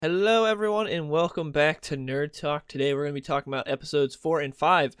Hello, everyone, and welcome back to Nerd Talk. Today, we're going to be talking about episodes 4 and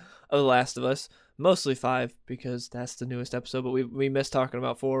 5 of The Last of Us. Mostly 5, because that's the newest episode, but we missed talking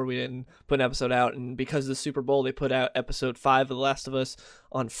about 4. We didn't put an episode out, and because of the Super Bowl, they put out episode 5 of The Last of Us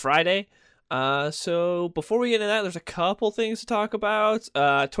on Friday. So, before we get into that, there's a couple things to talk about.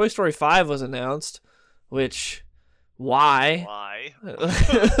 Toy Story 5 was announced, which... Why? Why?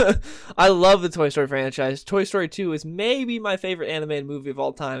 I love the Toy Story franchise. Toy Story 2 is maybe my favorite animated movie of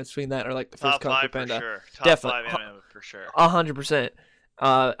all time. It's between that or like the first Top Kung Fu 5 for Panda. sure. Top Definitely. 5 anime for sure. 100%.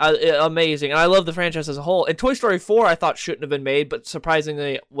 Amazing. And I love the franchise as a whole. And Toy Story 4 I thought shouldn't have been made, but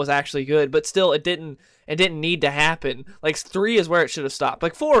surprisingly was actually good. But still, it didn't need to happen. Like 3 is where it should have stopped.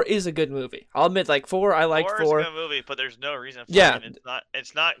 Like 4 is a good movie. I'll admit, like 4, I liked 4. 4 is a good movie, but there's no reason for Yeah. it.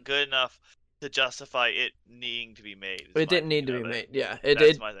 It's not good enough to justify it needing to be made. It didn't need to be made. Yeah.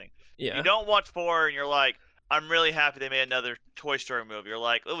 That's my thing. Yeah. You don't watch 4 and you're like, I'm really happy they made another Toy Story movie. You're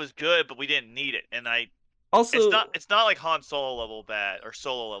like, it was good, but we didn't need it. And Also, it's not like Han Solo level bad, or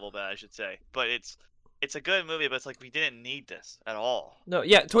Solo level bad, I should say. But it's a good movie, but it's like we didn't need this at all. no,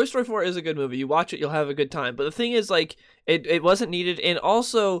 yeah, Toy Story 4 is a good movie. You watch it, you'll have a good time. But the thing is, like, it wasn't needed. And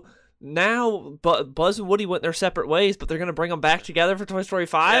also, now Buzz and Woody went their separate ways, but they're going to bring them back together for Toy Story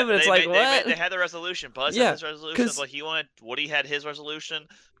 5? Yeah, and it's like, what? They had the resolution. Buzz had his resolution, but Woody had his resolution.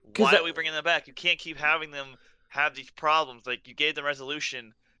 Why are we bringing them back? You can't keep having them have these problems. Like, you gave them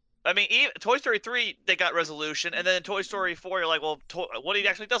resolution. I mean, even Toy Story 3, they got resolution, and then in Toy Story 4, you're like, well, Woody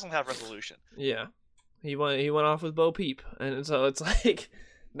actually doesn't have resolution. Yeah. He went off with Bo Peep. And so it's like,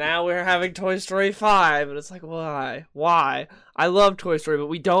 now we're having Toy Story 5, and it's like, why? Why? I love Toy Story, but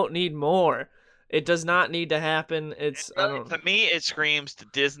we don't need more. It does not need to happen. To me, it screams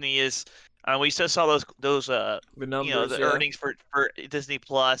that Disney is. We just saw those the numbers, the earnings for Disney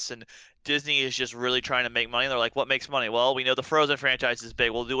Plus, and Disney is just really trying to make money. They're like, what makes money? Well, we know the Frozen franchise is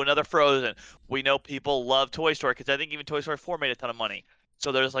big. We'll do another Frozen. We know people love Toy Story because I think even Toy Story 4 made a ton of money.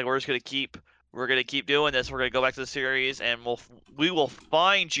 So they're just like, we're gonna keep doing this. We're gonna go back to the series, and we will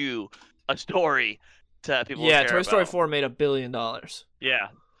find you a story to people. Yeah, Toy Story 4 made $1 billion. Yeah.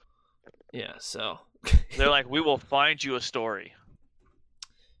 Yeah, so they're like, we will find you a story.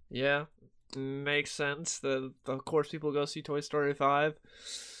 Yeah, makes sense. Of course people go see Toy Story 5.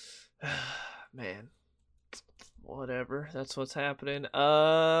 Man, whatever. That's what's happening.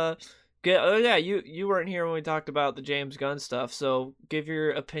 Yeah, you weren't here when we talked about the James Gunn stuff, so give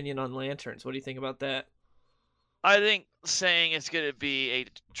your opinion on Lanterns. What do you think about that? I think saying it's going to be a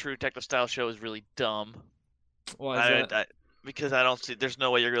true detective style show is really dumb. Why is that? Because I don't see, there's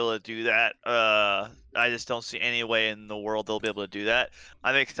no way you're able to do that. I just don't see any way in the world they'll be able to do that.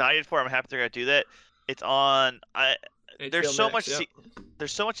 I'm excited for it. I'm happy they're going to do that. It's on. There's so much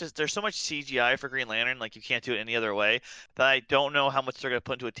CGI for Green Lantern, like you can't do it any other way, that I don't know how much they're going to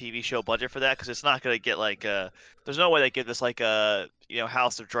put into a TV show budget for that, because it's not going to get like there's no way they give this like a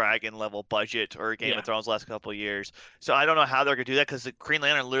House of Dragon level budget or Game of Thrones last couple of years. So I don't know how they're going to do that, because the Green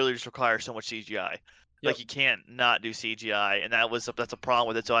Lantern literally just requires so much CGI. Like, you can't not do CGI, and that's a problem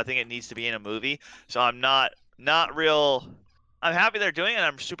with it. So I think it needs to be in a movie. So I'm not real. I'm happy they're doing it. And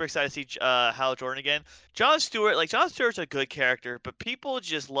I'm super excited to see Hal Jordan again. Jon Stewart's a good character, but people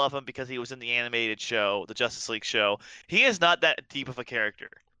just love him because he was in the animated show, the Justice League show. He is not that deep of a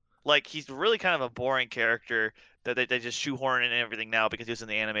character. Like, he's really kind of a boring character that they just shoehorn in everything now because he was in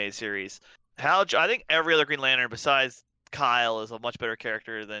the animated series. I think every other Green Lantern besides Kyle is a much better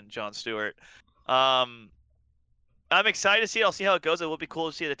character than Jon Stewart. I'm excited to see it. I'll see how it goes. It would be cool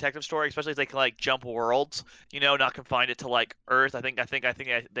to see a detective story, especially if they can like jump worlds, not confined it to like Earth. I think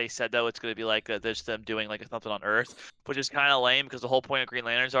they said though it's going to be like there's them doing like something on Earth, which is kind of lame because the whole point of Green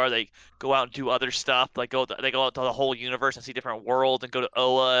Lanterns are they go out and do other stuff. Like they go out to the whole universe and see different worlds and go to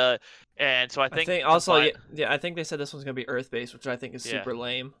Oa. And so I think also I think they said this one's going to be Earth based, which I think is super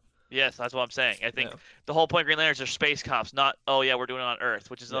lame. Yes, that's what I'm saying. I think the whole point of Green Lanterns are space cops, not, oh yeah, we're doing it on Earth,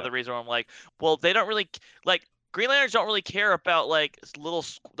 which is another reason where I'm like, well, they don't really, like, Green Lanterns don't really care about, like,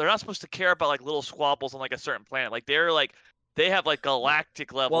 they're not supposed to care about, like, little squabbles on, like, a certain planet. Like, they have, like,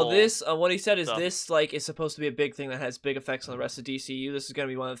 galactic level. Well, this, what he said is this, like, is supposed to be a big thing that has big effects on the rest of DCU. This is going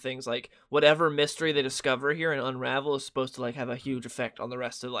to be one of the things, like, whatever mystery they discover here and unravel is supposed to, like, have a huge effect on the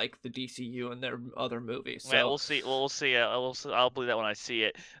rest of, like, the DCU and their other movies. So yeah, we'll see. We'll see. I'll believe that when I see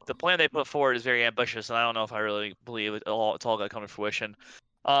it. The plan they put forward is very ambitious, and I don't know if I really believe it's all going to come to fruition.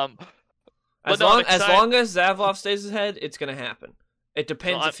 As long as Zaslav stays ahead, it's going to happen. It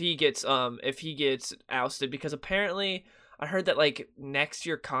depends if he gets ousted, because apparently I heard that like next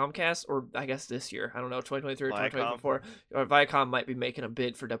year Comcast, or I guess this year, I don't know, 2023 or 2024, or Viacom might be making a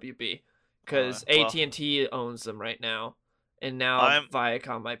bid for WB because AT&T owns them right now, and now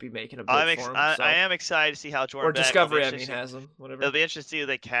Viacom might be making a bid for him. I am excited to see how Jordan or Discovery, has him. Whatever. It'll be interesting to see who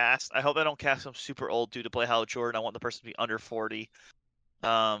they cast. I hope they don't cast him super old dude to play Hal Jordan. I want the person to be under 40.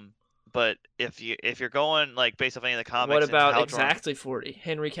 But if you're going like based off any of the comics, what about exactly 40?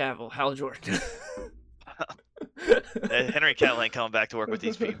 Henry Cavill, Hal Jordan. Henry Cavill ain't coming back to work with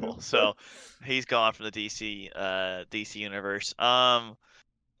these people, so he's gone from the DC universe. I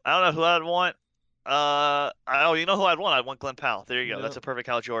don't know who I'd want. You know who I'd want? I'd want Glenn Powell. There you go. That's a perfect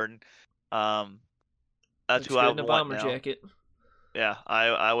Hal Jordan. That's who I would want bomber now. Jacket. Yeah,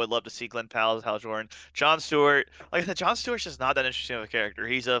 I would love to see Glenn Powell as Hal Jordan. Jon Stewart, like I said, Jon Stewart's just not that interesting of a character.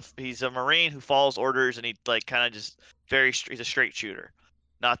 He's a Marine who follows orders, and he like kind of just he's a straight shooter.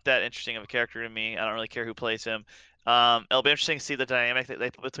 Not that interesting of a character to me. I don't really care who plays him. It'll be interesting to see the dynamic that they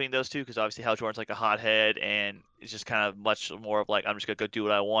put between those two, because obviously Hal Jordan's like a hothead, and it's just kind of much more of like, I'm just gonna go do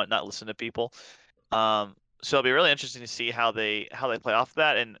what I want, not listen to people. So it'll be really interesting to see how they play off of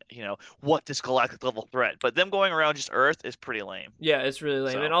that, and what this galactic level threat. But them going around just Earth is pretty lame. Yeah, it's really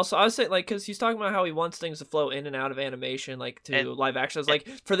lame. So, and also I was saying, like, because he's talking about how he wants things to flow in and out of animation, like to live action. It's like,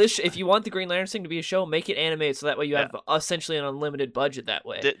 for this, if you want the Green Lantern thing to be a show, make it animated, so that way you have essentially an unlimited budget that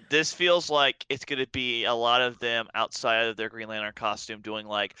way. This feels like it's going to be a lot of them outside of their Green Lantern costume doing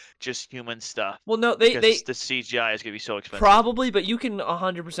like just human stuff. Well, no, the CGI is going to be so expensive. Probably, but you can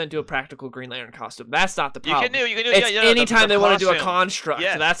 100% do a practical Green Lantern costume. That's not the problem. You can do. It's anytime they want to do a construct.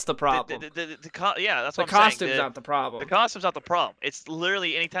 Yeah. That's the problem. That's what I'm saying. The costume's not the problem. The costume's not the problem. It's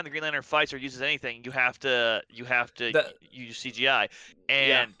literally anytime the Green Lantern fights or uses anything, you have to use CGI,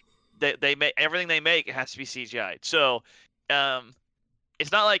 and they make everything they make, it has to be CGI. So,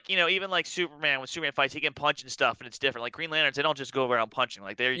 it's not like even like Superman, when Superman fights, he can punch and stuff, and it's different. Like Green Lanterns, they don't just go around punching.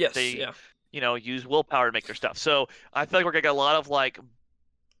 Like they use willpower to make their stuff. So I feel like we're gonna get a lot of like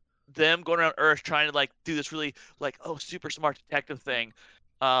them going around Earth trying to like do this really like super smart detective thing.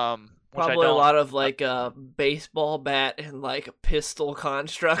 Probably a lot of like baseball bat and like pistol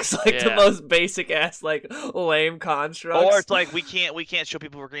constructs, like the most basic ass like lame constructs. Or it's like we can't show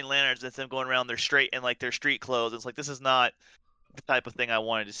people who are Green Lanterns. It's them going around their straight and like their street clothes. It's like, this is not the type of thing I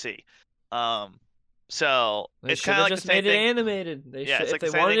wanted to see. So they it's kind of like just the same made it thing. animated. If like they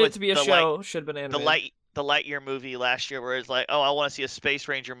wanted it to be a show, should have been animated. The Lightyear movie last year, where it's like, oh, I want to see a Space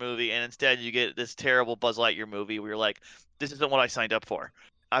Ranger movie, and instead you get this terrible Buzz Lightyear movie where you're like, this isn't what I signed up for.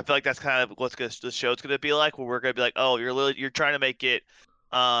 I feel like that's kind of what the show's going to be like, where we're going to be like, oh, you're trying to make it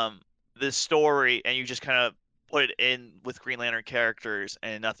this story, and you just kind of put it in with Green Lantern characters,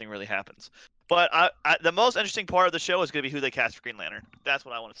 and nothing really happens. But the most interesting part of the show is going to be who they cast for Green Lantern. That's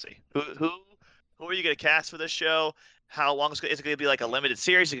what I want to see. Who are you going to cast for this show? How long is it going to be like a limited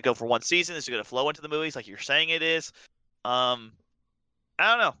series? It could go for one season. Is it going to flow into the movies like you're saying it is? I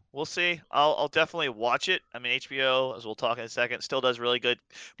don't know. We'll see. I'll definitely watch it. I mean, HBO, as we'll talk in a second, still does really good.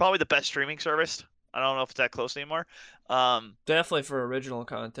 Probably the best streaming service. I don't know if it's that close anymore. Definitely for original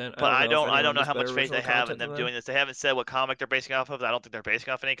content. But I don't know how much faith they have in them doing this. They haven't said what comic they're basing off of. I don't think they're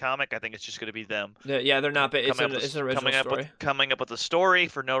basing off any comic. I think it's just going to be them. Yeah, they're not. It's an original story. Coming up with a story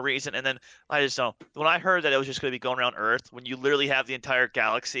for no reason, and then I just don't. When I heard that it was just going to be going around Earth, when you literally have the entire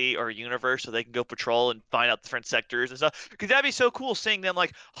galaxy or universe, so they can go patrol and find out different sectors and stuff, because that'd be so cool seeing them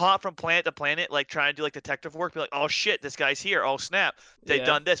like hop from planet to planet, like trying to do like detective work. Be like, oh shit, this guy's here. Oh snap, they've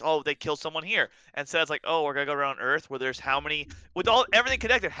done this. Oh, they killed someone here. And so it's like, oh, we're gonna go around Earth, where there's how many, with everything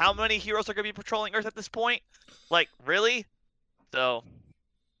connected, how many heroes are gonna be patrolling Earth at this point? Like, really? So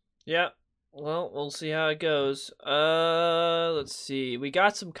yeah, well, we'll see how it goes. Let's see, we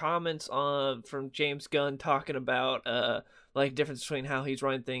got some comments from James Gunn talking about like difference between how he's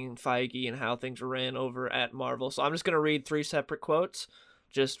running things Feige and how things are ran over at Marvel. So I'm just gonna read 3 separate quotes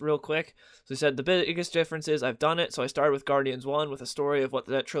just real quick. So he said, the biggest difference is I've done it. So I started with Guardians 1 with a story of what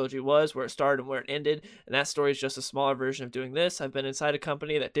that trilogy was, where it started and where it ended. And that story is just a smaller version of doing this. I've been inside a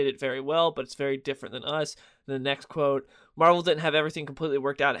company that did it very well, but it's very different than us. And the next quote, Marvel didn't have everything completely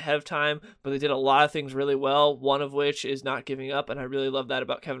worked out ahead of time, but they did a lot of things really well, one of which is not giving up, and I really love that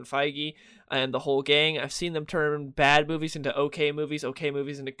about Kevin Feige and the whole gang. I've seen them turn bad movies into okay movies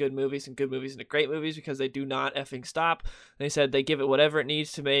into good movies, and good movies into great movies, because they do not effing stop. And they said they give it whatever it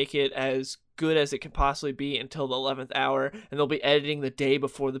needs to make it as good as it can possibly be until the 11th hour, and they'll be editing the day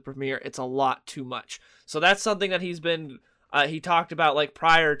before the premiere. It's a lot too much. So that's something that he's been... he talked about like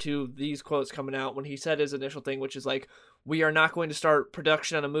prior to these quotes coming out, when he said his initial thing, which is like, we are not going to start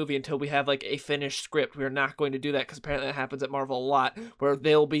production on a movie until we have like a finished script. We are not going to do that, because apparently that happens at Marvel a lot, where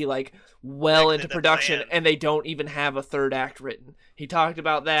they'll be like well into production and they don't even have a third act written. He talked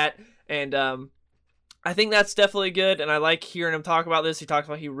about that, and I think that's definitely good, and I like hearing him talk about this. He talks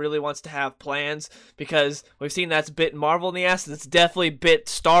about he really wants to have plans because we've seen that's bit Marvel in the ass, and it's definitely bit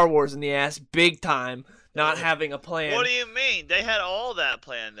Star Wars in the ass big time, not having a plan. What do you mean? They had all that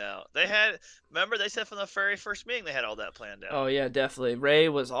planned out. Remember they said from the very first meeting they had all that planned out. Oh yeah, definitely. Rey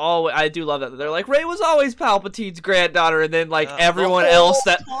was always. I do love that. They're like Rey was always Palpatine's granddaughter, and then like everyone else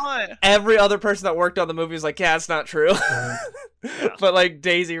every other person that worked on the movie was like, yeah, it's not true. Yeah. But like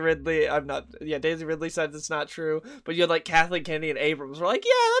Daisy Ridley, Daisy Ridley said it's not true. But you had like Kathleen Kennedy and Abrams were like,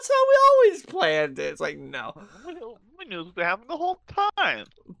 yeah, that's how we always planned it. It's like, no. We knew it was happening the whole time.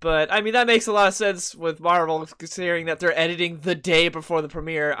 But I mean, that makes a lot of sense with Marvel, considering that they're editing the day before the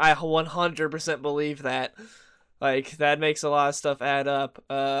premiere. I 100% believe that. Like, that makes a lot of stuff add up.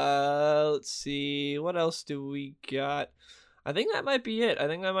 Let's see. What else do we got? I think that might be it.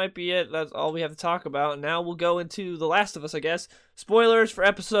 That's all we have to talk about. And now we'll go into The Last of Us, I guess. Spoilers for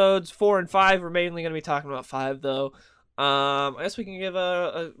episodes 4 and 5. We're mainly going to be talking about 5, though. I guess we can give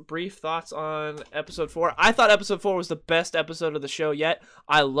a brief thoughts on episode 4. I thought episode 4 was the best episode of the show yet.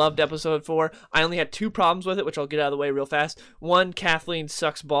 I loved episode 4. I only had 2 problems with it, which I'll get out of the way real fast. One, Kathleen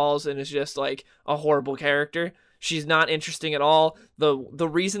sucks balls and is just like a horrible character. She's not interesting at all. The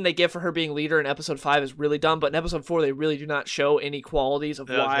reason they give for her being leader in episode 5 is really dumb, but in episode 4 they really do not show any qualities of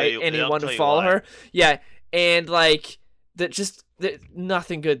why anyone would follow her. Yeah, and like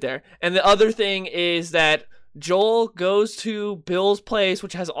nothing good there. And the other thing is that Joel goes to Bill's place,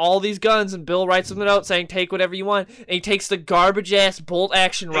 which has all these guns, and Bill writes him a note saying, take whatever you want, and he takes the garbage-ass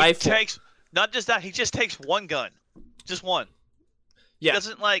bolt-action rifle. Not just that, he just takes one gun. Just one. Yeah. He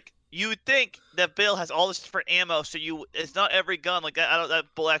doesn't, like, you would think that Bill has all this different ammo, so it's not every gun, like, that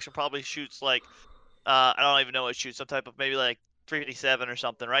bolt-action probably shoots, like, I don't even know what it shoots, some type of, maybe, like, 357 or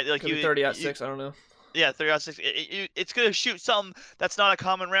something, right? Like, could be 30-06, I don't know. Yeah, 30-06. It's gonna shoot something that's not a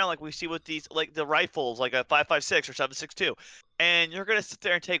common round like we see with these, like the rifles, like a 5.56 or 7.62, and you're gonna sit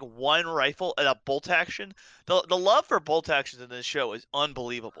there and take one rifle at a bolt action. The love for bolt actions in this show is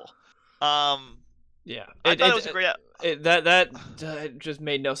unbelievable. Yeah, I thought it was a great. That just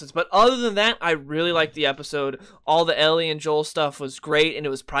made no sense. But other than that, I really liked the episode. All the Ellie and Joel stuff was great, and it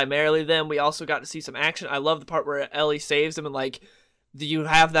was primarily them. We also got to see some action. I love the part where Ellie saves them and like. Do you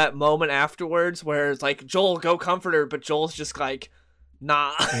have that moment afterwards where it's like, Joel, go comfort her, but Joel's just like,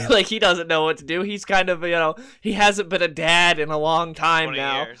 nah, like he doesn't know what to do. He's kind of, he hasn't been a dad in a long time 20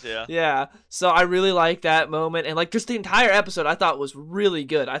 now. Years, yeah. Yeah. So I really like that moment. And like just the entire episode I thought was really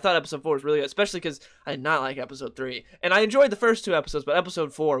good. I thought episode 4 was really good, especially because I did not like episode 3. And I enjoyed the first 2 episodes, but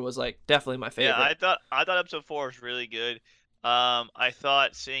episode 4 was like definitely my favorite. Yeah, I thought episode 4 was really good. I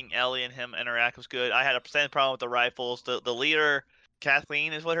thought seeing Ellie and him interact was good. I had a same problem with the rifles. The leader,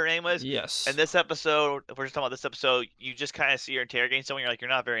 Kathleen is what her name was. Yes. And this episode, if we're just talking about this episode, you just kind of see her interrogating someone. You're like, you're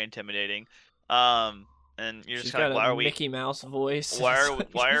not very intimidating. And you're just kind of, why are we Mickey Mouse voice? Why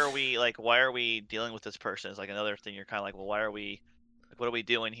are we dealing with this person? It's like another thing. You're kind of like, well, what are we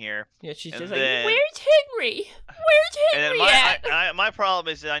doing here? Yeah, she's and just then, like, where's Henry? And then my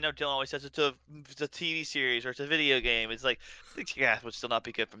problem is that I know Dylan always says it's a TV series or it's a video game. It's like the gas would still not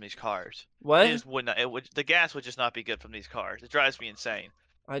be good from these cars. What? The gas would just not be good from these cars. It drives me insane.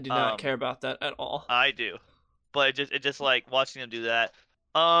 I do not care about that at all. I do, but it just like watching them do that.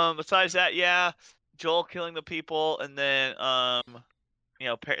 Besides that, yeah, Joel killing the people, and then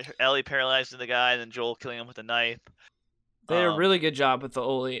Ellie paralyzing the guy, and then Joel killing him with a knife. They did a really good job with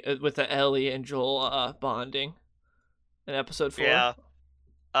the Ellie and Joel bonding in episode 4.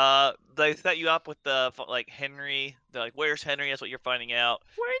 Yeah. They set you up with the like Henry. They're like, "Where's Henry?" That's what you're finding out.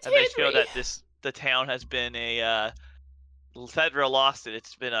 Where's and Henry? They show that the town has been Fedra lost it.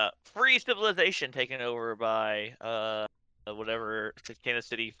 It's been a free civilization taken over by whatever Kansas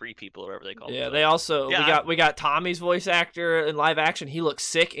City Free People or whatever they call them. Yeah, they also we got Tommy's voice actor in live action. He looks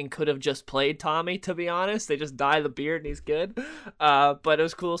sick and could have just played Tommy, to be honest. They just dye the beard and he's good. But it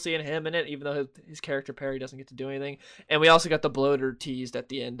was cool seeing him in it, even though his character Perry doesn't get to do anything. And we also got the bloater teased at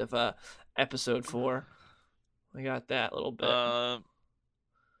the end of episode 4. We got that little bit.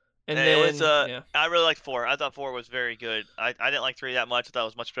 And then it was, I really liked 4. I thought 4 was very good. I didn't like 3 that much. I thought it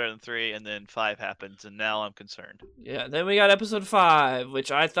was much better than 3, and then 5 happens, and now I'm concerned. Yeah, then we got episode 5,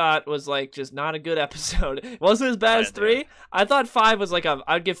 which I thought was like just not a good episode. It wasn't as bad as 3. I thought 5 was like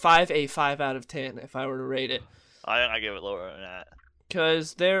I'd give 5 a 5 out of 10 if I were to rate it. I give it lower than that.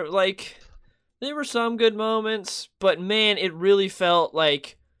 Because there were some good moments, but man, it really felt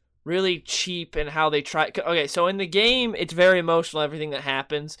like really cheap in how they try. Okay, so in the game, it's very emotional, everything that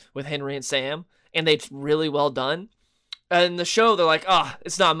happens with Henry and Sam, and it's really well done. And the show, they're like,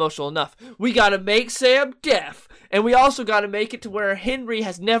 it's not emotional enough. We gotta make Sam deaf. And we also gotta make it to where Henry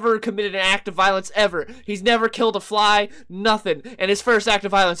has never committed an act of violence ever. He's never killed a fly, nothing. And his first act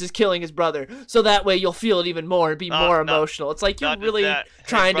of violence is killing his brother. So that way you'll feel it even more and be more emotional. It's like you're really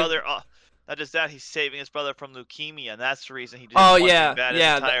trying to... Not just that, he's saving his brother from leukemia, and that's the reason he did bad his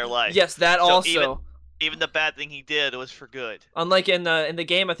entire life. Yes, that so also... Even the bad thing he did was for good. Unlike in the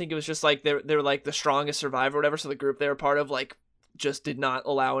game, I think it was just like they're like the strongest survivor or whatever. So the group they were part of like just did not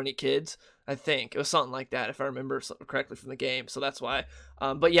allow any kids. I think it was something like that if I remember correctly from the game. So that's why.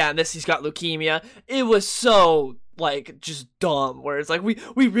 But yeah, in this he's got leukemia. It was so like just dumb. Where it's like we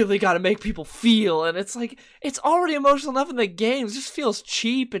really got to make people feel, and it's like it's already emotional enough in the game. It just feels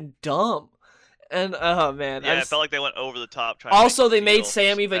cheap and dumb. And oh man, yeah, it felt like they went over the top. Also, they made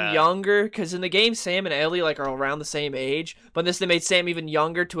Sam even younger because in the game, Sam and Ellie like are around the same age. But in this, they made Sam even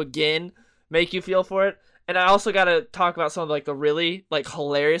younger to again make you feel for it. And I also got to talk about some of like the really like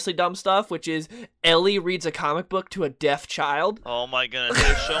hilariously dumb stuff, which is Ellie reads a comic book to a deaf child. Oh my goodness,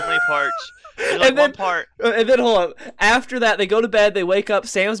 there's so many parts. There's like one part. And then hold on. After that, they go to bed. They wake up.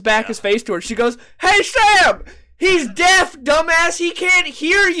 Sam's back his face to her. She goes, "Hey Sam, he's deaf, dumbass. He can't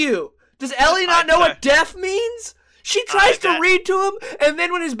hear you." Does Ellie not know what deaf means? She tries to read to him, and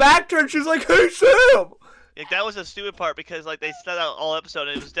then when his back turns, she's like, "Hey, Sam!" Like, that was a stupid part because like they said that all episode,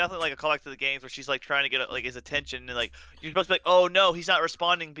 and it was definitely like a callback to the games where she's like trying to get like his attention, and like you're supposed to be like, "Oh no, he's not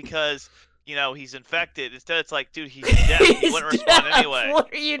responding because you know he's infected." Instead, it's like, "Dude, he's deaf. He wouldn't respond anyway."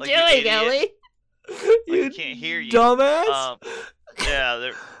 What are you doing, Ellie? He can't hear you, dumbass.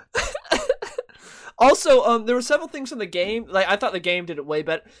 Yeah. Also, there were several things in the game. Like I thought the game did it way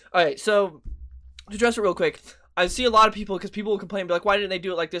better. All right, so to address it real quick, I see a lot of people because people will complain, be like, "Why didn't they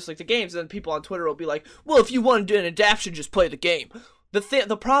do it like this, like the games?" And then people on Twitter will be like, "Well, if you want to do an adaptation, just play the game."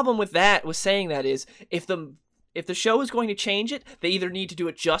 The problem with saying that is if the show is going to change it, they either need to do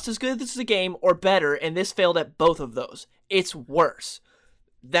it just as good as the game or better, and this failed at both of those. It's worse.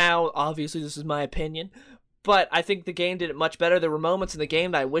 Now, obviously, this is my opinion. But I think the game did it much better. There were moments in the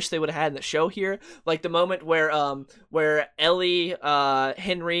game that I wish they would have had in the show here, like the moment where Ellie,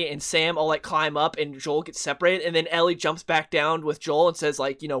 Henry, and Sam all like climb up and Joel gets separated, and then Ellie jumps back down with Joel and says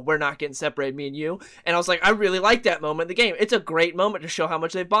like, "We're not getting separated, me and you." And I was like, I really like that moment in the game. It's a great moment to show how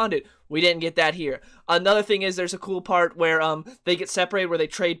much they bonded. We didn't get that here. Another thing is there's a cool part where they get separated, where they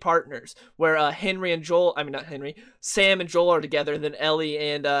trade partners, where Sam and Joel are together, and then Ellie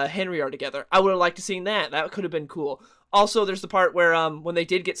and Henry are together. I would have liked to seen that. That could have been cool. Also, there's the part where when they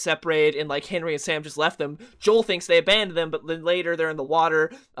did get separated and like Henry and Sam just left them, Joel thinks they abandoned them, but then later they're in the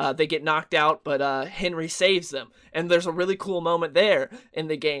water, they get knocked out, but Henry saves them. And there's a really cool moment there in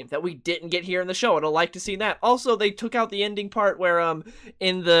the game that we didn't get here in the show. I'd like to see that. Also, they took out the ending part where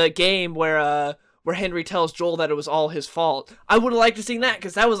in the game where Henry tells Joel that it was all his fault. I would have liked to see that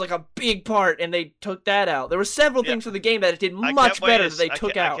because that was like a big part, and they took that out. There were several things from the game that it did much better that they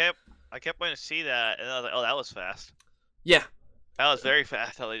took out. I kept wanting to see that, and I was like, "Oh, that was fast." Yeah. That was very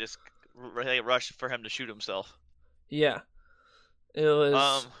fast. How they just rushed for him to shoot himself. Yeah. It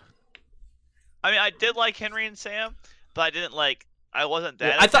was. I mean, I did like Henry and Sam, but I didn't like. I wasn't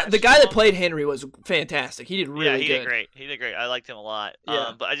that. Yeah, I thought the guy that played Henry was fantastic. He did really good. Yeah, he did great. He did great. I liked him a lot.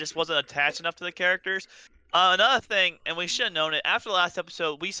 Yeah. But I just wasn't attached enough to the characters. Another thing, and we should have known it, after the last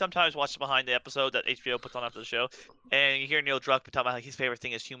episode, we sometimes watch the behind the episode that HBO puts on after the show, and you hear Neil Druckmann talk about like his favorite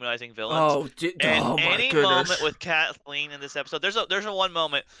thing is humanizing villains. Oh my any goodness. moment with Kathleen in this episode, there's a one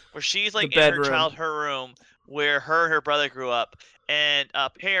moment where she's like in her room where her and her brother grew up, and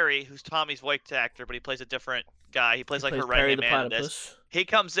Perry, who's Tommy's voice actor, but he plays a different guy. He plays like her right-hand man in this. He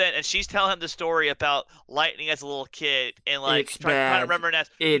comes in and she's telling him the story about Lightning as a little kid and like trying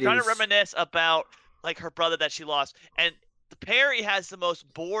to reminisce about like her brother that she lost. And Perry has the most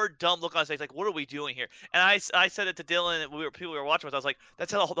bored, dumb look on his face, like, "What are we doing here?" And I said it to Dylan, and people we were watching with. I was like,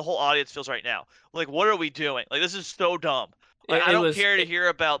 "That's how the whole audience feels right now. Like, what are we doing? Like, this is so dumb. Like, I don't care to hear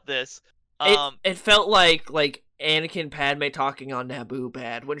about this." It felt like Anakin Padme talking on Naboo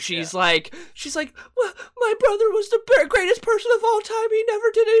bad when she's like, "Well, my brother was the greatest person of all time. He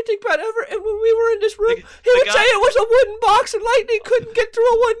never did anything bad ever. And when we were in this room, he would say it was a wooden box and Lightning couldn't get through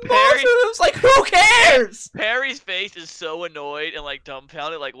a wooden box." And it was like, who cares? Perry's face is so annoyed and like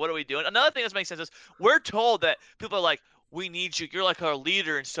dumbfounded. Like, what are we doing? Another thing that makes sense is we're told that people are like, "We need you. You're like our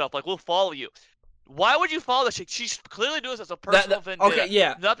leader and stuff. Like, we'll follow you." Why would you follow this? She's clearly doing this as a personal vendetta. Okay,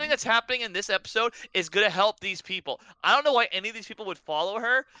 yeah. Nothing that's happening in this episode is going to help these people. I don't know why any of these people would follow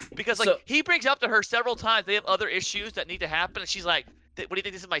her because, like, he brings up to her several times they have other issues that need to happen, and she's like, "What do you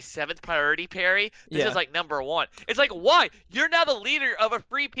think? This is my 7th priority, Perry? This is like number 1." It's like, why? You're now the leader of a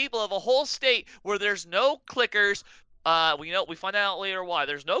free people of a whole state where there's no clickers. we find out later why.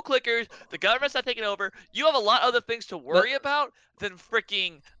 There's no clickers. The government's not taking over. You have a lot of other things to worry about than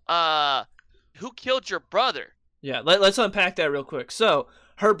freaking who killed your brother. Yeah, let's unpack that real quick. So,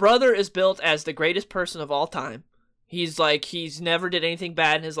 her brother is built as the greatest person of all time. He's never did anything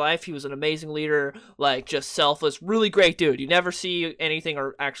bad in his life. He was an amazing leader, like just selfless, really great dude. You never see anything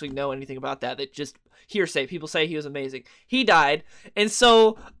or actually know anything about that. That just hearsay. People say he was amazing. He died, and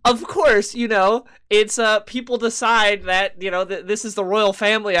so of course, it's people decide that this is the royal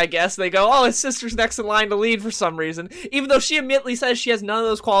family. I guess they go, oh, his sister's next in line to lead for some reason, even though she admittedly says she has none of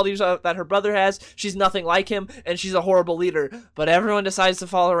those qualities that her brother has. She's nothing like him, and she's a horrible leader. But everyone decides to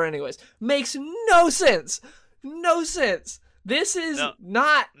follow her anyways. Makes no sense. No sense. This is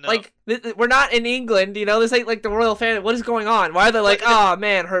not like we're not in England, This ain't like the royal family. What is going on? Why are they like, oh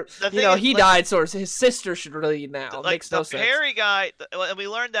man, he died, so his sister should lead now? It makes no sense. The Harry guy, and we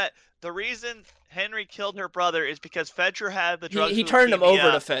learned that the reason Henry killed her brother is because Fedra had the drugs. He turned him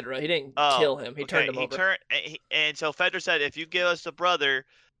over to Fedra. He didn't kill him. He turned him over. And so Fedra said, if you give us the brother,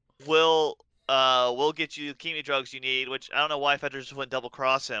 we'll get you the leukemia drugs you need. Which I don't know why Fedra just wouldn't double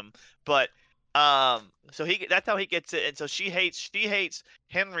cross him, but. So that's how he gets it, and so she hates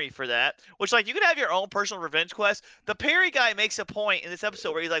Henry for that. Which, like, you can have your own personal revenge quest. The Perry guy makes a point in this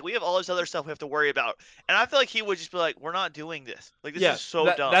episode where he's like, we have all this other stuff we have to worry about, and I feel like he would just be like, we're not doing this. Like, this is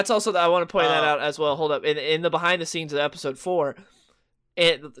so dumb. That's also I want to point that out as well. Hold up, in the behind the scenes of episode 4.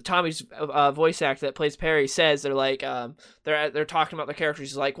 Tommy's voice actor that plays Perry says they're like they're talking about the characters.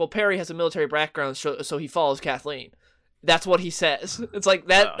 He's like, well, Perry has a military background, so he follows Kathleen. That's what he says. It's like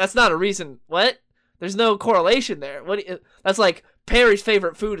that. That's not a reason. What? There's no correlation there. That's like Perry's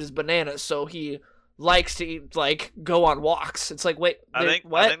favorite food is bananas, so he likes to eat, go on walks. It's like, wait, I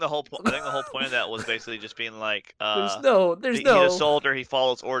think the whole point of that was basically just being like, he's a soldier. He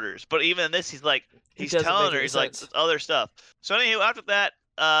follows orders. But even in this, he's telling her, he's like other stuff. So anywho, after that,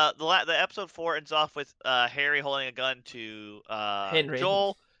 the episode 4 ends off with Harry holding a gun to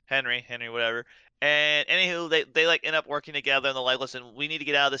Joel, Henry, whatever. And anywho, they end up working together, and they're like, listen, we need to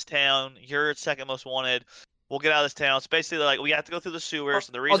get out of this town. You're second most wanted. We'll get out of this town. So basically, they're like, we have to go through the sewers.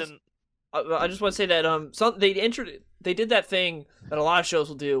 And the reason I just want to say that they did that thing that a lot of shows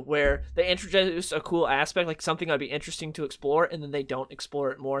will do, where they introduce a cool aspect, like something that'd be interesting to explore, and then they don't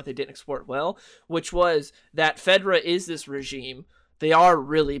explore it more. They didn't explore it well, which was that Fedra is this regime. They are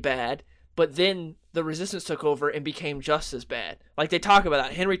really bad. But then the resistance took over and became just as bad. Like, they talk about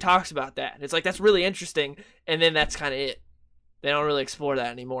that. Henry talks about that. And it's like, that's really interesting. And then that's kind of it. They don't really explore that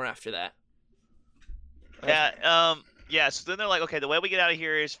anymore after that. Yeah, so then they're like, okay, the way we get out of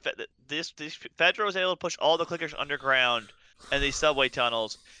here is Fedra was able to push all the clickers underground and these subway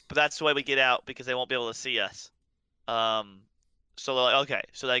tunnels. But that's the way we get out because they won't be able to see us. So they're like, okay.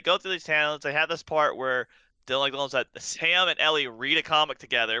 So they go through these tunnels. They have this part where Sam and Ellie read a comic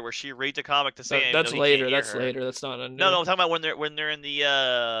together, where she reads a comic to Sam. That's later. That's later. That's not. No, I'm talking about when they're in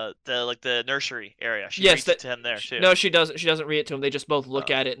the nursery area. She reads it to him there too. No, she doesn't. She doesn't read it to him. They just both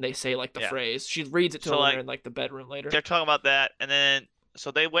look at it and they say the phrase. She reads it to him when they're in the bedroom later. They're talking about that, and then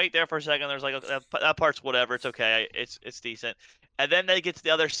so they wait there for a second. There's that part's whatever. It's okay. It's decent. And then they get to the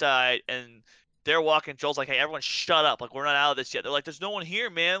other side and. They're walking. Joel's like, hey, everyone shut up. Like, we're not out of this yet. They're like, there's no one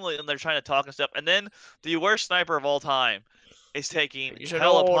here, man. And they're trying to talk and stuff. And then the worst sniper of all time is taking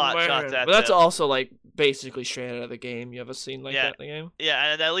hella pot shots at them. But that's also, basically straight out of the game. You have a scene like that in the game?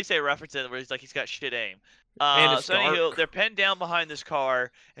 Yeah, and at least they reference it where he's got shit aim. And it's anywho, they're pinned down behind this car.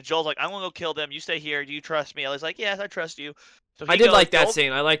 And Joel's like, I'm going to go kill them. You stay here. Do you trust me? Ellie's like, yes, I trust you. So I did like that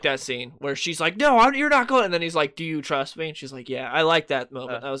scene. I like that scene where she's like, no, you're not going. And then he's like, do you trust me? And she's like, yeah. I like that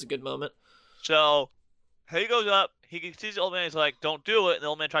moment. That was a good moment. So he goes up. He sees the old man. He's like, "Don't do it." And the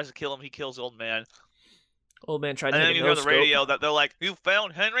old man tries to kill him. He kills the old man. Old man tried to. And then you hear on the radio that they're like, "You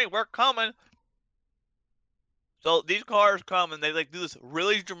found Henry? We're coming." So these cars come and they do this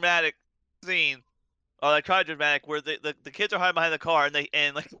really dramatic scene. Or they try dramatic where the kids are hiding behind the car and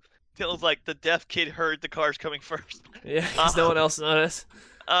it feels like the deaf kid heard the cars coming first. Yeah, because no one else noticed.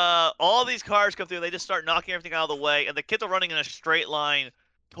 All these cars come through. They just start knocking everything out of the way, and the kids are running in a straight line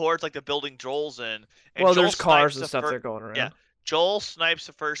towards the building Joel's in. And well, there's cars and stuff that are going around. Yeah. Joel snipes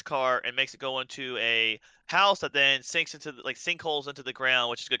the first car and makes it go into a house that then sinks into sinkholes into the ground,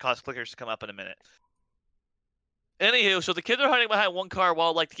 which is going to cause clickers to come up in a minute. Anywho, so the kids are hiding behind one car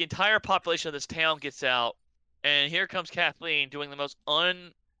while the entire population of this town gets out, and here comes Kathleen doing the most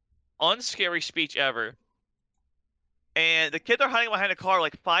unscary speech ever. And the kids are hiding behind a car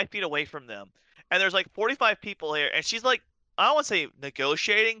 5 feet away from them, and there's 45 people here, and she's I don't want to say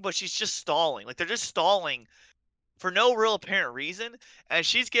negotiating, but she's just stalling. They're just stalling for no real apparent reason. And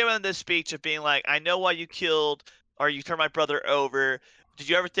she's giving this speech of being like, I know why you killed or you turn my brother over. Did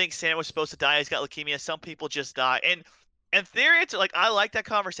you ever think Sam was supposed to die? He's got leukemia. Some people just die. And in theory, it's like I like that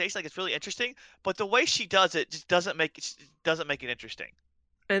conversation. Like it's really interesting. But the way she does it just doesn't make it interesting.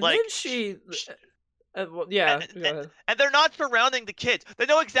 And Like then well, yeah. and they're not surrounding the kids. They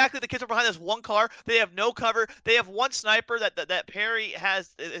know exactly the kids are behind this one car. They have no cover. They have one sniper that Perry has.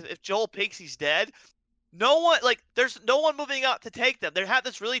 If Joel peeks, he's dead. No one, like, there's no one moving up to take them. They have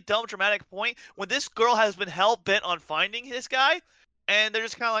this really dumb, dramatic point when this girl has been hell bent on finding this guy, and they're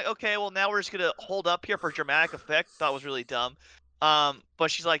just kind of like, okay, well, now we're just gonna hold up here for dramatic effect. Thought it was really dumb. But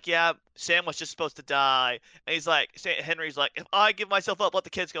she's like, yeah, Sam was just supposed to die, and he's like, Henry's like, if I give myself up, let the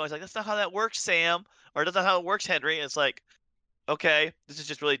kids go. He's like, that's not how that works, Sam, or that's not how it works, Henry. And it's like, okay, this is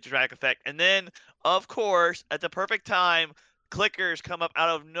just really dramatic effect. And then, of course, at the perfect time, clickers come up out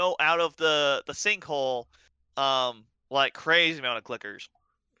of the sinkhole, like crazy amount of clickers,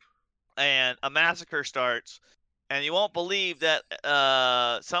 and a massacre starts. And you won't believe that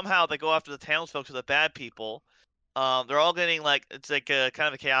somehow they go after the townsfolk, so the bad people. They're all getting like it's like a kind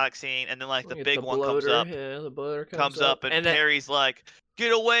of a chaotic scene, and then like the big one comes up. Yeah, the bloater comes up, and Perry's like,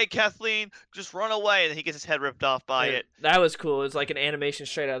 "Get away, Kathleen! Just run away!" And he gets his head ripped off by it. That was cool. It was like an animation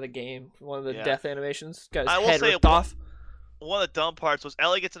straight out of the game. One of the death animations. Got his head say ripped off. One of the dumb parts was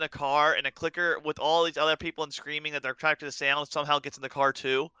Ellie gets in a car, and a clicker with all these other people and screaming that they're attracted to the sound somehow gets in the car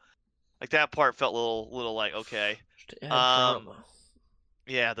too. Like that part felt a little like okay. Drama.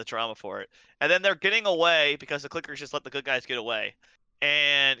 Yeah, the drama for it. And then they're getting away because the clickers just let the good guys get away.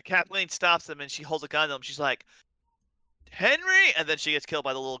 And Kathleen stops them and she holds a gun to them. She's like, Henry! And then she gets killed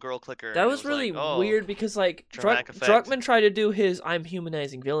by the little girl clicker. That was really weird because, like, Druckmann tried to do his I'm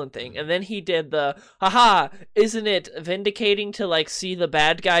humanizing villain thing. And then he did the, haha, isn't it vindicating to, like, see the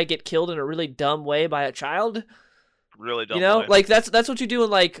bad guy get killed in a really dumb way by a child? Really dumb You know? way. Like, that's what you do in,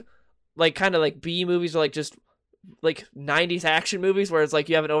 like kind of, like, B movies or, like, just like 90s action movies where it's like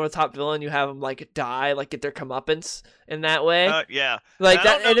you have an over-the-top villain, you have them like die, like get their comeuppance in that way. Yeah, like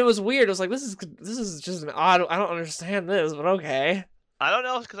that, and it was weird. It was like this is just an odd. I don't understand this, but okay. I don't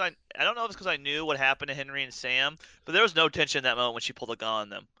know if it's because I knew what happened to Henry and Sam, but there was no tension in that moment when she pulled a gun on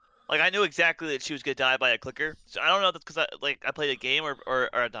them. Like I knew exactly that she was gonna die by a clicker. So I don't know if that's because I played a game or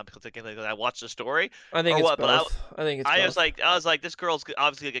not because I watched the story. I think it's both. I was like, this girl's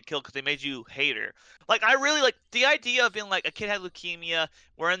obviously gonna get killed because they made you hate her. Like I really like the idea of being like a kid had leukemia.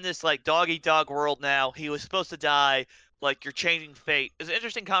 We're in this like dog eat dog world now. He was supposed to die. Like you're changing fate. It's an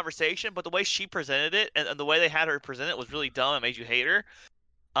interesting conversation, but the way she presented it and the way they had her present it was really dumb and made you hate her.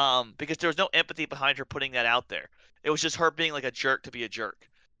 Because there was no empathy behind her putting that out there. It was just her being like a jerk to be a jerk.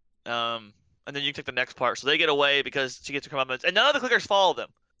 And then you take the next part. So they get away because she gets her comeuppance, and none of the clickers follow them.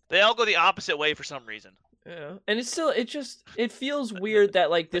 They all go the opposite way for some reason. Yeah, and it feels weird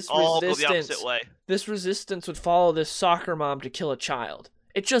that like this resistance would follow this soccer mom to kill a child.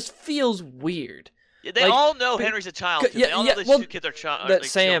 It just feels weird. Yeah, they all know Henry's a child. They all know these two kids are child. That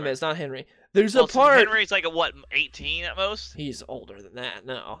Sam is, not Henry. There's a part. Henry's like 18 at most. He's older than that.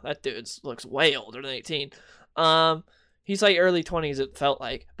 No, that dude looks way older than 18. He's like early 20s. It felt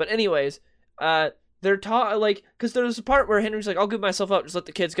like, but anyways, they're taught like because there's a part where Henry's like, "I'll give myself up, just let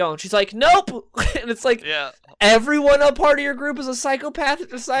the kids go," and she's like, "Nope," and it's like, yeah, everyone a part of your group is a psychopath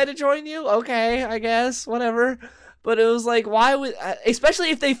that decided to join you. Okay, I guess whatever. But it was like, why would,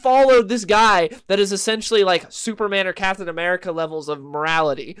 especially if they followed this guy that is essentially like Superman or Captain America levels of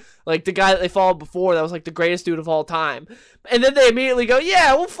morality, like the guy that they followed before that was like the greatest dude of all time, and then they immediately go,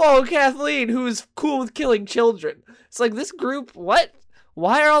 yeah, we'll follow Kathleen, who is cool with killing children. It's like, this group, what?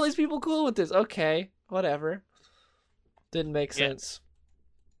 Why are all these people cool with this? Okay, whatever. Didn't make sense.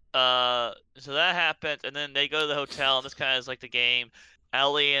 So that happens, and then they go to the hotel, and this kind of is like the game.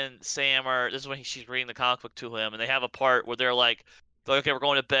 Ellie and Sam this is when she's reading the comic book to him, and they have a part where they're like, okay, we're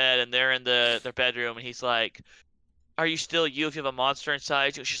going to bed, and they're in their bedroom, and he's like, are you still you if you have a monster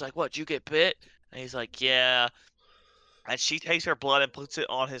inside you? She's like, what, did you get bit? And he's like, yeah. And she takes her blood and puts it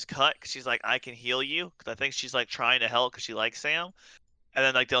on his cut, because she's like, I can heal you, because I think she's like trying to help because she likes Sam. And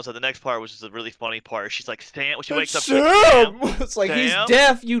then like Dylan said, the next part was just a really funny part. She's like, Sam, when she wakes up, Sam! It's like, Sam? He's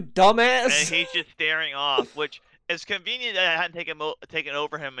deaf, you dumbass. And he's just staring off, which... It's convenient that I hadn't taken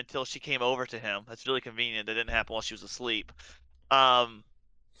over him until she came over to him. That's really convenient. That didn't happen while she was asleep. But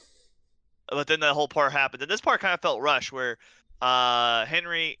then the whole part happened. And this part kind of felt rushed, where Sam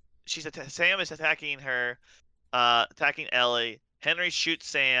is attacking her, attacking Ellie. Henry shoots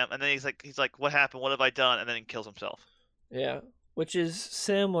Sam, and then he's like, what happened? What have I done? And then he kills himself. Yeah, which is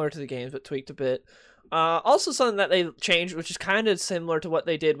similar to the games, but tweaked a bit. Also something that they changed, which is kind of similar to what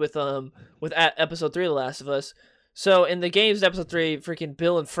they did with episode 3 of The Last of Us. So in the games, episode 3, freaking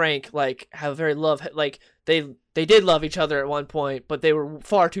Bill and Frank like have very they did love each other at one point, but they were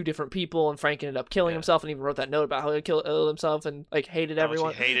far too different people, and Frank ended up killing himself, and even wrote that note about how he killed himself and like hated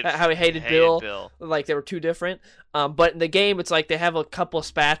everyone, how he hated Bill. Like they were too different. But in the game, it's like they have a couple of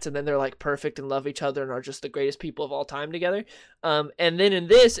spats, and then they're like perfect and love each other and are just the greatest people of all time together. And then in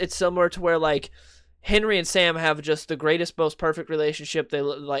this, it's similar to where like Henry and Sam have just the greatest, most perfect relationship they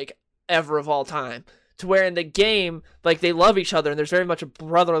like ever of all time. To where in the game, like they love each other, and there's very much a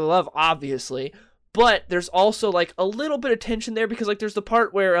brotherly love, obviously. But there's also, like, a little bit of tension there because, like, there's the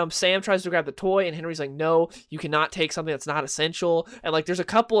part where Sam tries to grab the toy and Henry's like, no, you cannot take something that's not essential. And, like, there's a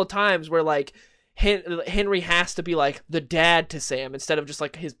couple of times where, like, Henry has to be, like, the dad to Sam instead of just,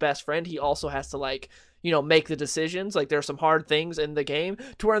 like, his best friend. He also has to, like, you know, make the decisions. Like, there are some hard things in the game.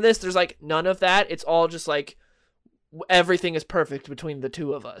 To where in this, there's, like, none of that. It's all just, like, everything is perfect between the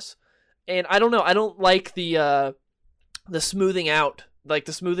two of us. And I don't know. I don't like the smoothing out, like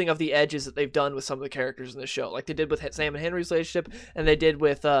the smoothing of the edges that they've done with some of the characters in the show, like they did with Sam and Henry's relationship, and they did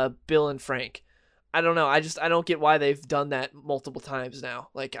with Bill and Frank. I don't know. I don't get why they've done that multiple times now.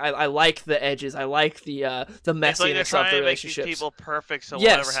 Like I like the edges. I like the messiness of the relationships. Make people perfect, so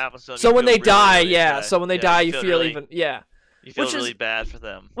whatever happens to them. So when they die, So when they die, you feel really, even You feel really bad for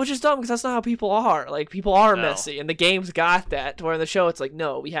them. Which is dumb because that's not how people are. Like people are messy, and the game's got that. To where in the show, it's like,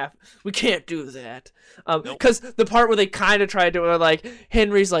 no, we can't do that. Because the part where they kind of tried to, where like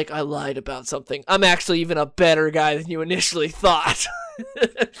Henry's like, I lied about something. I'm actually even a better guy than you initially thought.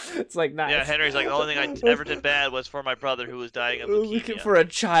 It's like nice. Yeah, Henry's like, the only thing I ever did bad was for my brother who was dying of leukemia. Looking for a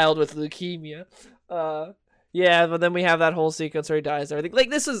child with leukemia. Yeah, but then we have that whole sequence where he dies and everything. Like,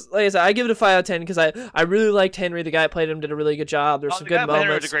 this is, like I said, I give it a 5 out of 10 because I really liked Henry. The guy that played him did a really good job. There's some good moments.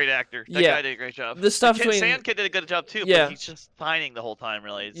 Henry was a great actor. That guy did a great job. The stuff between Sandkid did a good job too, but he's just pining the whole time,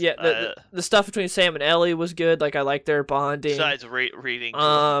 really. It's, the stuff between Sam and Ellie was good. Like, I liked their bonding. Besides reading.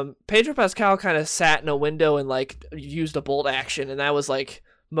 Pedro Pascal kind of sat in a window and, like, used a bolt action, and that was, like,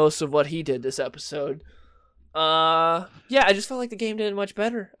 most of what he did this episode. Yeah, I just felt like the game did much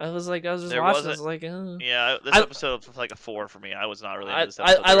better. I was just watching. I was like, yeah, this episode was like a 4 for me. I was not really into this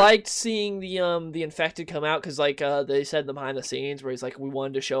episode. I liked seeing the infected come out because like they said in the behind the scenes where he's like, we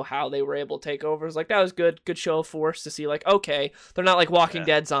wanted to show how they were able to take over. It's like, that was good show of force to see, like, okay, they're not like Walking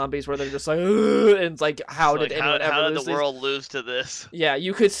Dead zombies where they're just like, ugh, and it's like, how did the world lose to this? Yeah,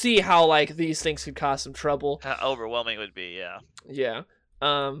 you could see how like these things could cause some trouble. How overwhelming it would be. Yeah.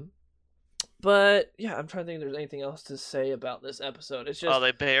 But yeah, I'm trying to think if there's anything else to say about this episode. It's just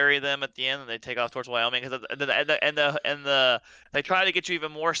they bury them at the end and they take off towards Wyoming because they try to get you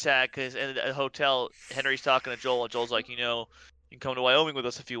even more sad because in the hotel Henry's talking to Joel and Joel's like, you know, you can come to Wyoming with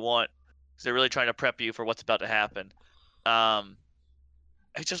us if you want because they're really trying to prep you for what's about to happen.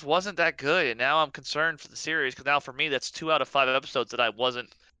 It just wasn't that good, and now I'm concerned for the series because now for me that's 2 out of 5 episodes that I didn't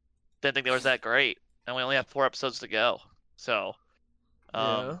think they was that great, and we only have 4 episodes to go. So,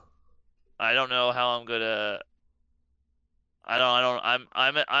 I don't know how I'm gonna.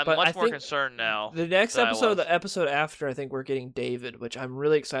 I'm much more concerned now. The next episode, the episode after, I think we're getting David, which I'm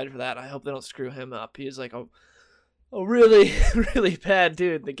really excited for that. I hope they don't screw him up. He's like a really, really bad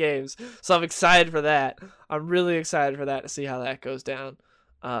dude in the games, so I'm excited for that. I'm really excited for that to see how that goes down.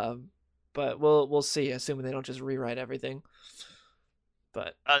 But we'll see, assuming they don't just rewrite everything.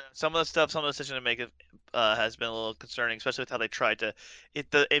 But some of the decision to make it has been a little concerning, especially with how they tried to. If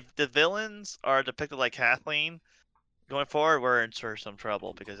the villains are depicted like Kathleen going forward, we're in for some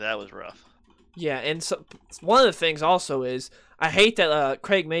trouble because that was rough. Yeah, and so one of the things also is I hate that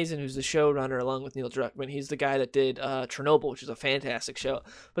Craig Mazin, who's the showrunner along with Neil Druckmann, he's the guy that did Chernobyl, which is a fantastic show.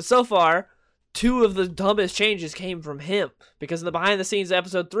 But so far, 2 of the dumbest changes came from him because in the behind the scenes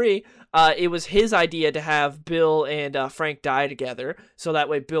episode 3, it was his idea to have Bill and Frank die together, so that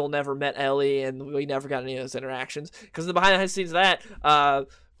way Bill never met Ellie and we never got any of those interactions. Because in the behind the scenes of that,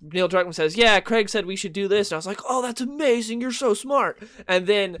 Neil Druckmann says, "Yeah, Craig said we should do this," and I was like, "Oh, that's amazing! You're so smart." And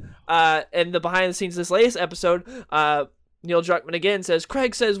then, in the behind the scenes of this latest episode, Neil Druckmann again says,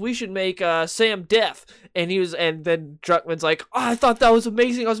 Craig says we should make Sam deaf. And then Druckmann's like, oh, I thought that was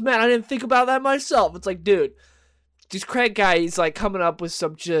amazing. I was mad. I didn't think about that myself. It's like, dude, this Craig guy is like coming up with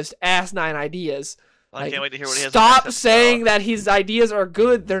some just asinine ideas. I can't wait to hear what he has. Stop saying that his ideas are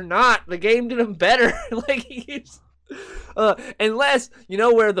good. They're not. The game did them better. Like he's. Unless you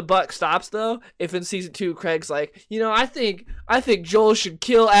know where the buck stops though. If in season 2 Craig's like, I think Joel should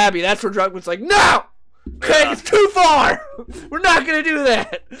kill Abby. That's where Druckmann's like, no. Craig, it's too far. We're not gonna do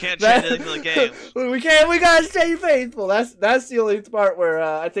that. Can't change anything for the game. We can't. We gotta stay faithful. That's the only part where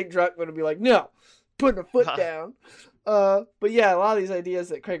I think Druckmann would be like, no, putting a foot down. But yeah, a lot of these ideas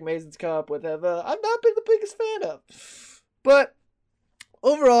that Craig Mazin's come up with have I've not been the biggest fan of. But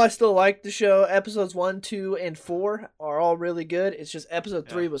overall, I still like the show. Episodes 1, 2, and 4 are all really good. It's just episode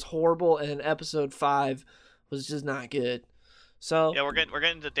 3 was horrible, and episode 5 was just not good. So yeah, we're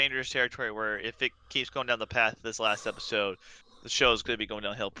getting into dangerous territory where if it keeps going down the path of this last episode, the show is going to be going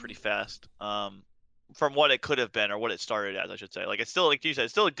downhill pretty fast. From what it could have been or what it started as, I should say. Like it's still, like you said,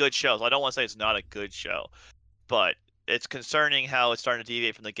 it's still a good show. So I don't want to say it's not a good show, but it's concerning how it's starting to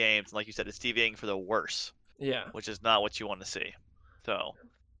deviate from the games. And like you said, it's deviating for the worse. Yeah. Which is not what you want to see. So.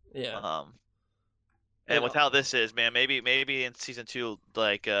 Yeah. And with how this is, man, maybe in season 2,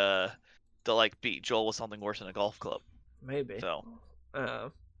 like they'll like beat Joel with something worse than a golf club. Maybe. So.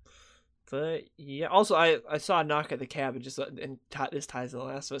 But yeah, also I saw Knock at the Cabin just and this ties to the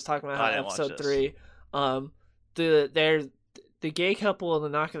last. So I was talking about how episode 3, the gay couple in the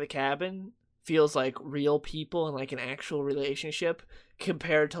Knock at the Cabin feels like real people and like an actual relationship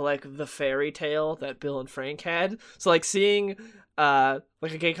compared to like the fairy tale that Bill and Frank had. So like seeing like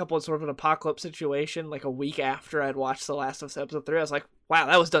a gay couple in sort of an apocalypse situation like a week after I'd watched The Last of Us episode 3, I was like, wow,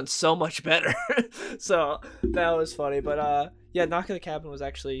 that was done so much better. So that was funny. But yeah, Knock at the Cabin was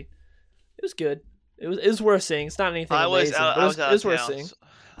actually, it was good. It was worth seeing. It's not anything amazing, but it was worth seeing.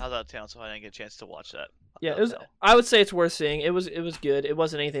 I was out of town, so I didn't get a chance to watch that. Yeah, it was. I would say it's worth seeing. It was good. It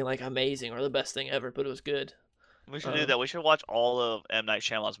wasn't anything like amazing or the best thing ever, but it was good. We should do that. We should watch all of M. Night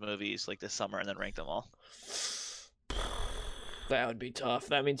Shyamalan's movies like this summer and then rank them all. That would be tough.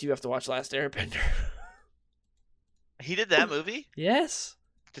 That means you have to watch Last Airbender. He did that movie? Yes.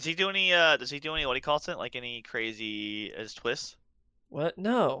 Does he do any? What he calls it? Like any crazy twists? What?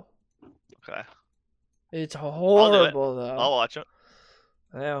 No. Okay. It's horrible though. I'll watch it.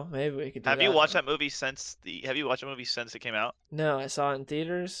 Well, maybe we could do Have you watched that movie since it came out? No, I saw it in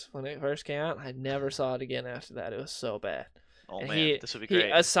theaters when it first came out. I never saw it again after that. It was so bad. Oh and man, this would be great.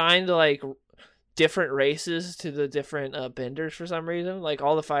 He assigned like different races to the different benders for some reason. Like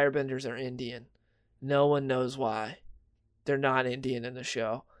all the firebenders are Indian. No one knows why. They're not Indian in the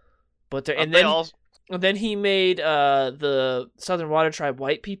show. But they're and then he made the Southern Water Tribe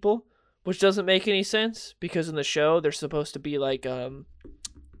white people, which doesn't make any sense because in the show they're supposed to be like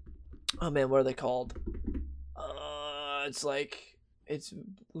oh man, what are they called? It's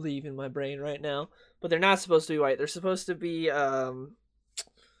leaving my brain right now. But they're not supposed to be white. They're supposed to be what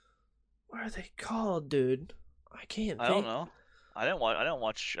are they called, dude? I can't think. I don't know. I don't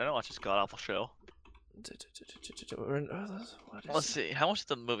watch this god awful show. Let's see. How much did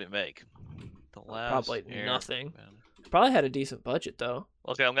the movie make? Probably nothing. Probably had a decent budget though.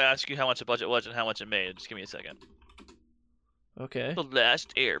 Okay, I'm gonna ask you how much the budget was and how much it made. Just give me a second. Okay. The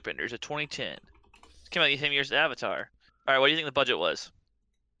Last Airbender is a 2010. It came out the same year as Avatar. All right, what do you think the budget was?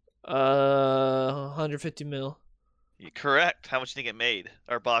 150 mil. You're correct. How much do you think it made?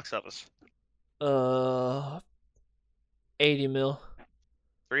 Or box office? 80 mil.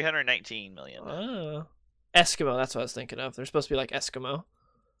 319 million. Eskimo, that's what I was thinking of. They're supposed to be like Eskimo.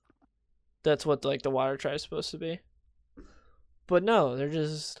 That's what like the water tribe is supposed to be. But no, they're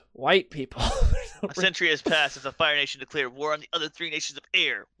just white people. A century has passed since the Fire Nation declared war on the other 3 nations of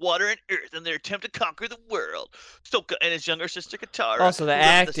air, water, and earth in their attempt to conquer the world. Sokka and his younger sister Katara. Also, the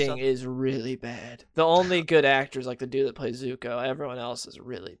acting is really bad. The only good actor is like the dude that plays Zuko. Everyone else is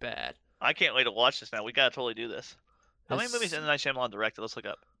really bad. I can't wait to watch this now. We gotta totally do this. How many movies M. Night Shyamalan directed? Let's look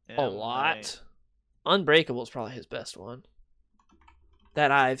up. A lot. Unbreakable is probably his best one that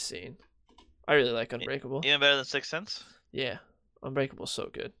I've seen. I really like Unbreakable. Even better than Sixth Sense? Yeah. Unbreakable's so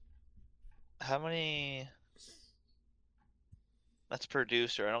good. How many... That's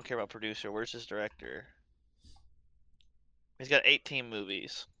producer. I don't care about producer. Where's his director? He's got 18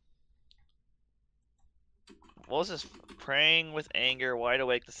 movies. What was this? Praying with Anger, Wide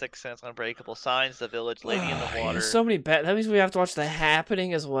Awake, The Sixth Sense, Unbreakable, Signs, The Village, Lady in the Water. There's so many bad... That means we have to watch The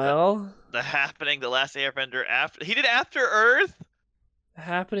Happening as well? The Happening, The Last Airbender, He did After Earth? The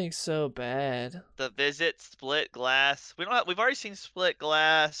Happening's so bad. The Visit, Split, Glass. We've already seen Split,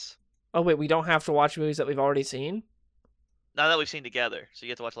 Glass. Oh wait, we don't have to watch movies that we've already seen? Now that we've seen together, so you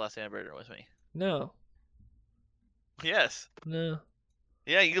get to watch The Last Airbender with me. No. Yes. No.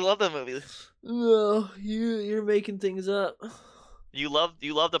 Yeah, you love the movie. No, you're making things up. You love the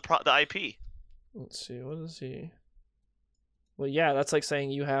IP. Let's see, what is he? Well, yeah, that's like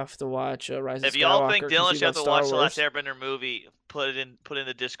saying you have to watch Rise of Skywalker. If y'all think Dylan should have to watch the Last Airbender movie, put it in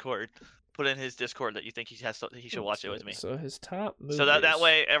the Discord. Put in his Discord that you think he should watch it with me. So his top movies. So that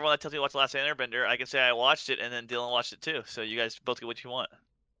way, everyone that tells me to watch The Last Airbender, I can say I watched it, and then Dylan watched it too. So you guys both get what you want.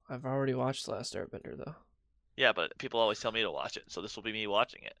 I've already watched The Last Airbender though. Yeah, but people always tell me to watch it, so this will be me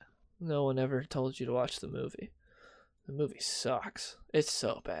watching it. No one ever told you to watch the movie. The movie sucks. It's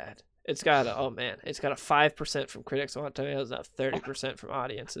so bad. It's got a 5% from critics on Rotten Tomatoes, not 30% from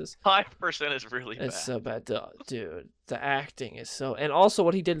audiences. 5% is really bad. It's so bad, dude. The acting is so, and also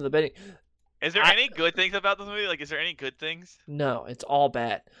what he did in the bending. Is there any good things about this movie? Like, is there any good things? No, it's all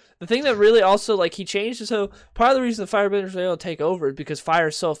bad. The thing that really also, like, he changed it, so part of the reason the firebenders were able to take over is because fire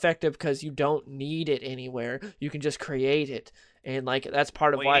is so effective because you don't need it anywhere. You can just create it. And, like, that's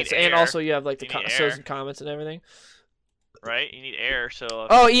part of why it's, and also you have, like, the shows and comments and everything. Right? You need air, so...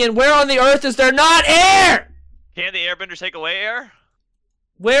 Oh, Ian, where on the earth is there not air? Can the airbenders take away air?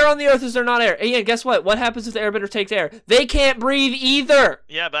 Where on the earth is there not air? Ian, guess what? What happens if the airbender takes air? They can't breathe either.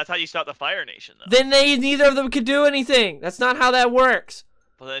 Yeah, but that's how you stop the Fire Nation, though. Then neither of them could do anything. That's not how that works.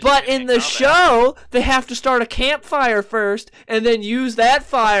 But in the show, they have to start a campfire first and then use that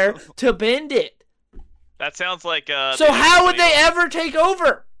fire to bend it. That sounds like... so how would they ever take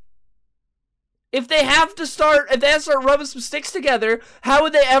over? If they have to start rubbing some sticks together, how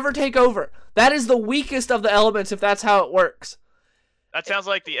would they ever take over? That is the weakest of the elements if that's how it works. That sounds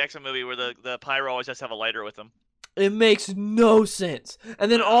like the X-Men movie where the pyro always has to have a lighter with them. It makes no sense. And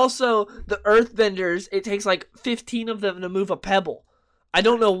then also, the Earthbenders, it takes like 15 of them to move a pebble. I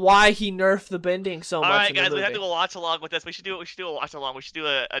don't know why he nerfed the bending so much. All right, guys, we have to go watch along with this. We should do a watch along. We should do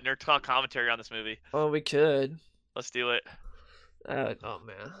a Nerd Talk commentary on this movie. Oh, we could. Let's do it. Oh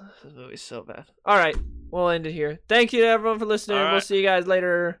man, this movie's so bad. All right, we'll end it here. Thank you to everyone for listening. Right. We'll see you guys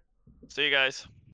later. See you guys.